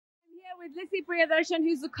with Lissy Priyadarshan,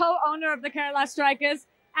 who's the co-owner of the Kerala Strikers,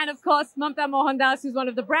 and of course, Mamtha Mohandas, who's one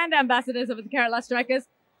of the brand ambassadors of the Kerala Strikers.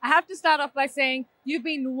 I have to start off by saying you've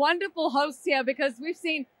been wonderful hosts here because we've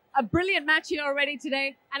seen a brilliant match here already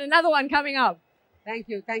today and another one coming up. Thank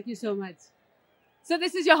you. Thank you so much. So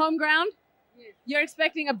this is your home ground? Yes. You're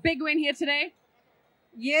expecting a big win here today?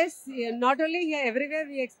 Yes, not only here, everywhere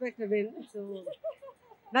we expect a win. So,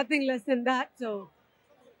 nothing less than that. So,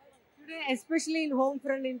 today, especially in home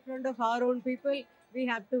front, in front of our own people, we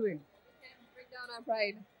have to win. Bring down our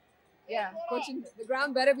pride. Yeah, coaching, the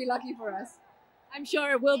ground better be lucky for us. I'm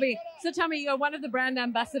sure it will be. So tell me, you're one of the brand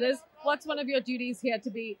ambassadors. What's one of your duties here to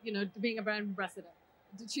be, being a brand ambassador?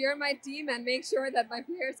 To cheer my team and make sure that my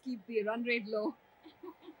players keep the run rate low.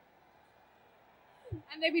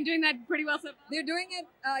 And they've been doing that pretty well so far? They're doing it,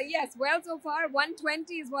 yes, well so far.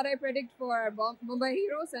 120 is what I predict for Mumbai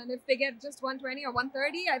Heroes. And if they get just 120 or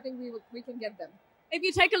 130, I think we can get them. If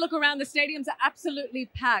you take a look around, the stadiums are absolutely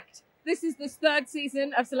packed. This is the third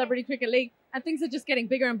season of Celebrity Cricket League and things are just getting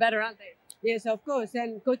bigger and better, aren't they? Yes, of course.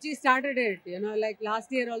 And Kochi started it, like last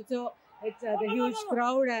year also, it's the huge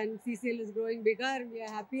crowd and CCL is growing bigger. We are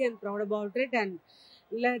happy and proud about it. And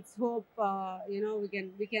let's hope, we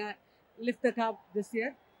can lift the cup this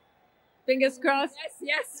year. Fingers crossed?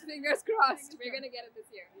 Yes, fingers crossed. We're going to get it this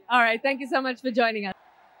year. All right. Thank you so much for joining us.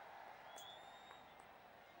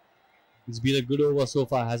 It's been a good over so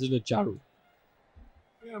far, hasn't it, Charu?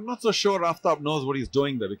 Yeah, I'm not so sure Aftab knows what he's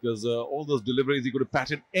doing there because all those deliveries he could have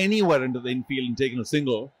patted anywhere into the infield and taken a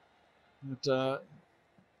single. But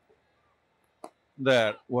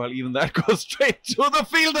even that goes straight to the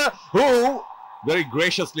fielder who very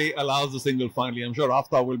graciously allows the single finally. I'm sure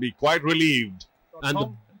Aftab will be quite relieved and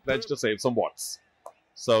the pledge to save some watts.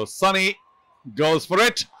 So Sunny goes for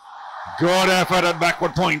it. Good effort at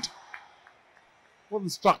backward point.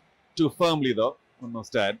 Wasn't struck too firmly though, one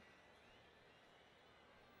must add.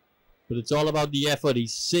 But it's all about the effort. He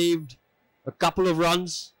saved a couple of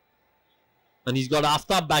runs and he's got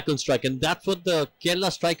Aftab back on strike. And that's what the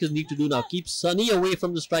Kerala Strikers need to do now. Keep Sunny away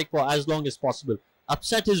from the strike for as long as possible.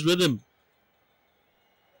 Upset his rhythm.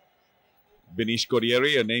 Binish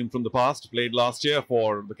Kodieri, a name from the past, played last year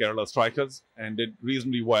for the Kerala Strikers and did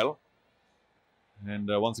reasonably well. And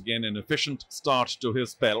once again, an efficient start to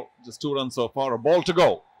his spell. Just 2 runs so far, a ball to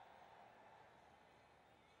go.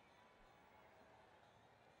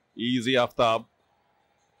 Easy Aftab.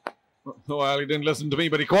 Well, he didn't listen to me,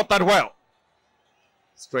 but he caught that well.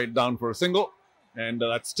 Straight down for a single. And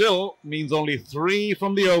that still means only 3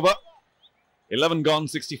 from the over. 11 gone,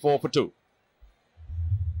 64 for 2.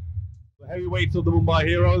 The heavyweights of the Mumbai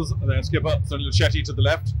Heroes, their skipper Suniel Shetty to the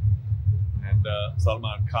left. And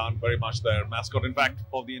Salman Khan, very much their mascot, in fact,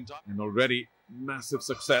 of the entire. And already massive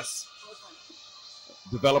success.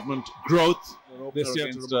 Development, growth this year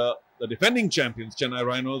against the defending champions, Chennai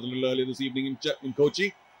Rhinos, a little earlier this evening in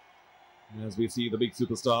Kochi. As we see the big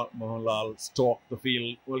superstar, Mohan Lal, stalk the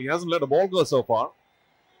field. Well, he hasn't let a ball go so far.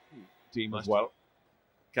 Team as well.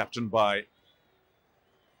 Captained by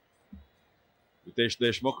Ritesh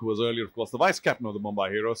Deshmukh, who was earlier, of course, the vice-captain of the Mumbai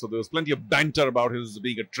Heroes. So there was plenty of banter about his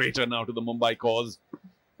being a traitor now to the Mumbai cause.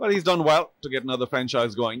 But he's done well to get another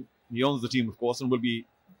franchise going. He owns the team, of course, and will be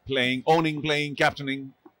playing,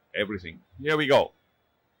 captaining, everything. Here we go.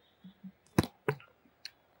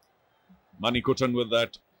 Manikuttan with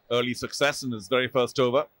that early success in his very first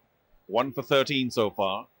over. 1 for 13 so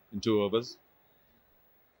far in 2 overs.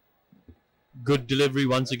 Good delivery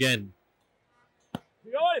once again.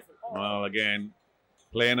 Well, again,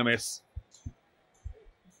 play and a miss.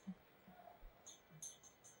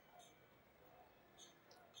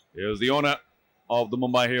 Here's the owner of the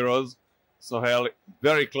Mumbai Heroes, Sohail,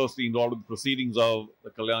 very closely involved with the proceedings of the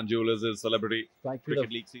Kalyan Jewellers' Celebrity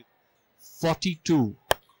Cricket League season. 42.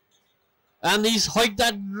 And he's hoiked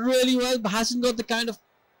that really well, but hasn't got the kind of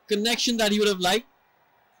connection that he would have liked.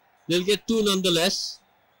 They'll get 2 nonetheless.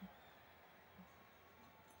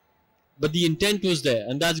 But the intent was there,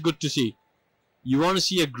 and that's good to see. You want to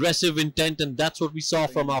see aggressive intent, and that's what we saw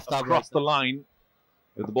from Aftab. Across the line,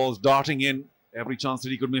 with the ball's darting in, every chance that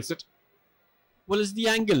he could miss it. Well, it's the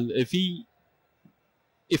angle. If he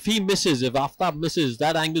misses, if Aftab misses,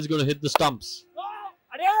 that angle is going to hit the stumps.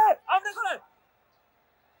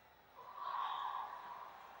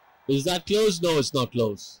 Is that close? No, it's not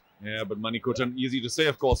close. Yeah, but Manikuttan, easy to say,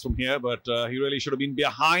 of course, from here, but he really should have been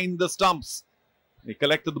behind the stumps. He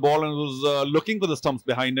collected the ball and was looking for the stumps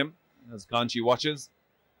behind him as Kanchi watches.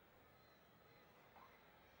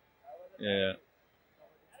 Yeah.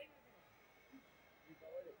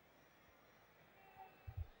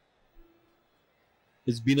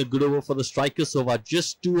 It's been a good over for the strikers so far.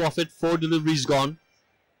 Just 2 of it, 4 deliveries gone.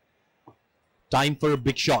 Time for a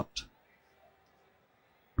big shot.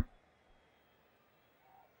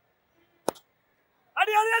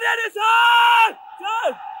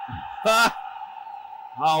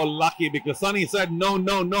 How lucky, because Sunny said no,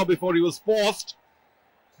 no, no before he was forced,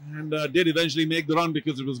 and did eventually make the run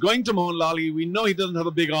because it was going to Mohan Lal. We know he doesn't have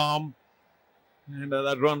a big arm, and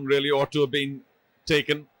that run really ought to have been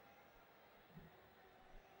taken.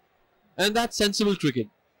 And that's sensible cricket.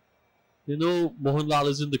 You know, Mohan Lal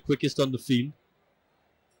isn't the quickest on the field.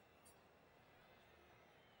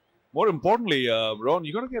 More importantly, Ron,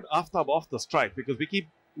 you got to get Aftab off the strike, because we keep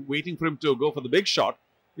waiting for him to go for the big shot.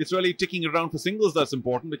 It's really ticking around for singles that's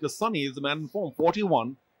important, because Sunny is the man in form.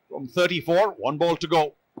 41 from 34, 1 ball to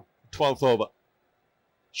go, 12th over.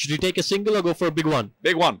 Should he take a single or go for a big one?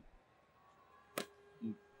 Big one.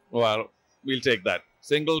 Well, we'll take that.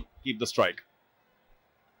 Single, keep the strike.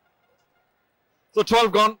 So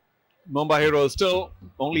 12 gone. Mumbai Heroes still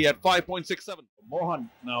only at 5.67. Mohan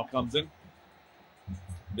now comes in.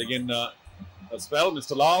 Begin a spell,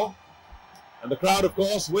 Mr. Lal. And the crowd, of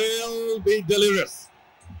course, will be delirious.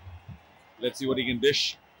 Let's see what he can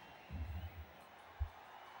dish.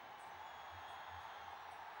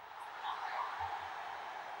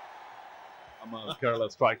 Among Kerala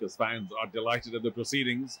Strikers fans are delighted at the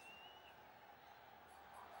proceedings.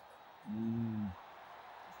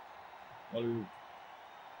 Well,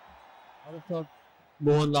 I would have thought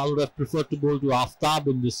Mohan Lal would have preferred to bowl to Aftab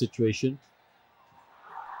in this situation.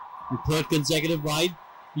 The third consecutive wide.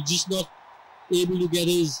 He's just not able to get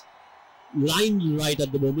his line right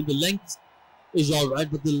at the moment. The length is all right,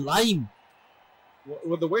 but the line.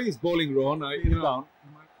 with the way he's bowling, Rohan, down,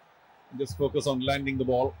 just focus on landing the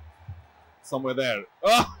ball somewhere there.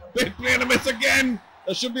 Oh, big play and a miss again.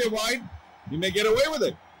 That should be a wide. He may get away with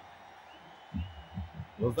it.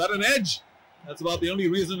 Was that an edge? That's about the only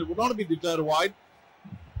reason it would not be declared a wide.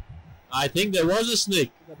 I think there was a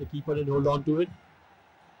snake, but the keeper didn't hold on to it.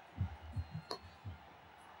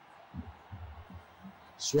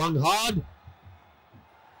 Swung hard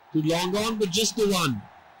to long on, but just the one.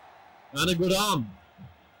 And a good arm.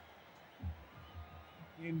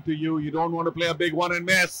 Into you. You don't want to play a big one and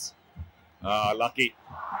miss. Ah, lucky.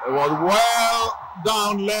 It was well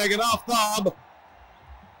down leg and Aftab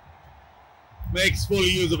makes full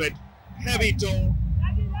use of it. Heavy toe.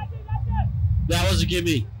 That was a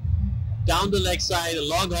gimme. Down the leg side, a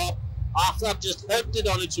long hop. Aftab just helped it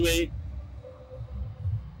on its way.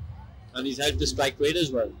 And he's helped the strike rate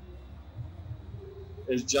as well.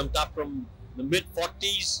 It's jumped up from the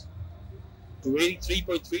mid-40s to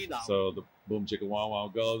 83.3 now. So the Boom Chicka Wow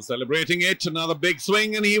Wow girls celebrating it. Another big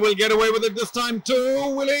swing, and he will get away with it this time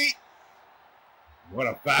too, will he? What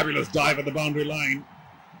a fabulous dive at the boundary line.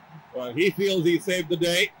 Well, he feels he saved the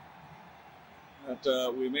day.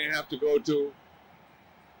 But we may have to go to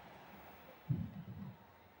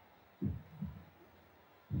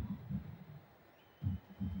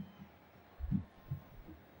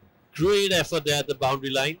great effort there at the boundary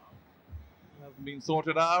line. hasn't been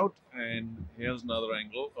sorted out, and here's another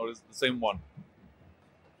angle, or is it the same one?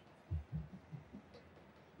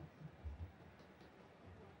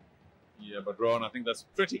 Yeah, but Ron, I think that's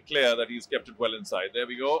pretty clear that he's kept it well inside. There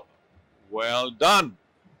we go. Well done.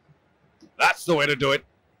 That's the way to do it.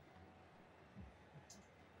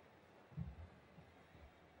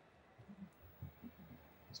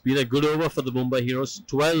 It's been a good over for the Mumbai Heroes.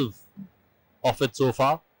 12 off it so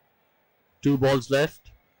far. 2 balls left.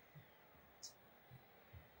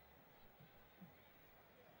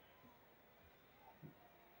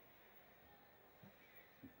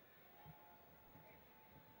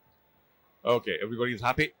 Okay, everybody's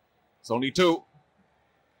happy. It's only 2.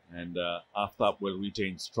 And Aftab will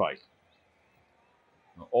retain strike.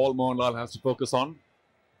 Now, all Mohan Lal has to focus on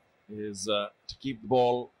is to keep the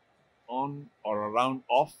ball on or around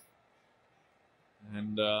off.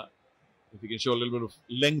 And if he can show a little bit of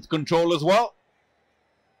length control as well,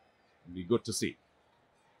 it'll be good to see.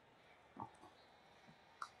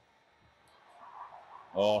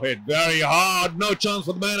 Oh, hit very hard. No chance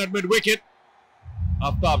for the man at mid-wicket.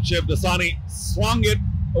 Aftab Shivdasani swung it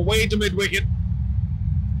away to mid-wicket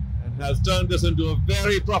and has turned this into a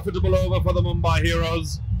very profitable over for the Mumbai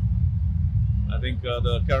Heroes. I think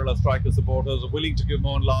the Kerala Striker supporters are willing to give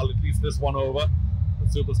Mohan Lal at least this one over,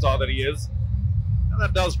 the superstar that he is. And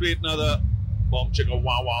that does create another bomb chicka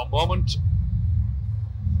wow wow moment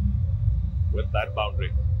with that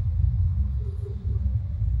boundary.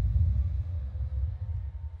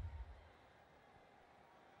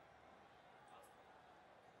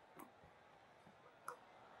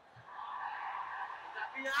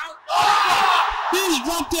 He's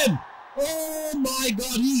dropped him! Oh my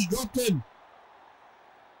God, he's dropped him!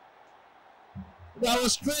 That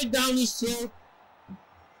was straight down his throat.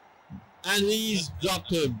 And he's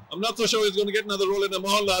dropped him. I'm not so sure he's going to get another role in the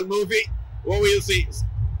Mohan Lal movie. What we'll see.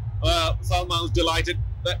 Salman's delighted.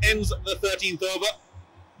 That ends the 13th over.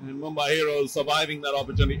 And Mumbai Heroes surviving that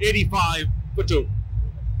opportunity. 85 for 2.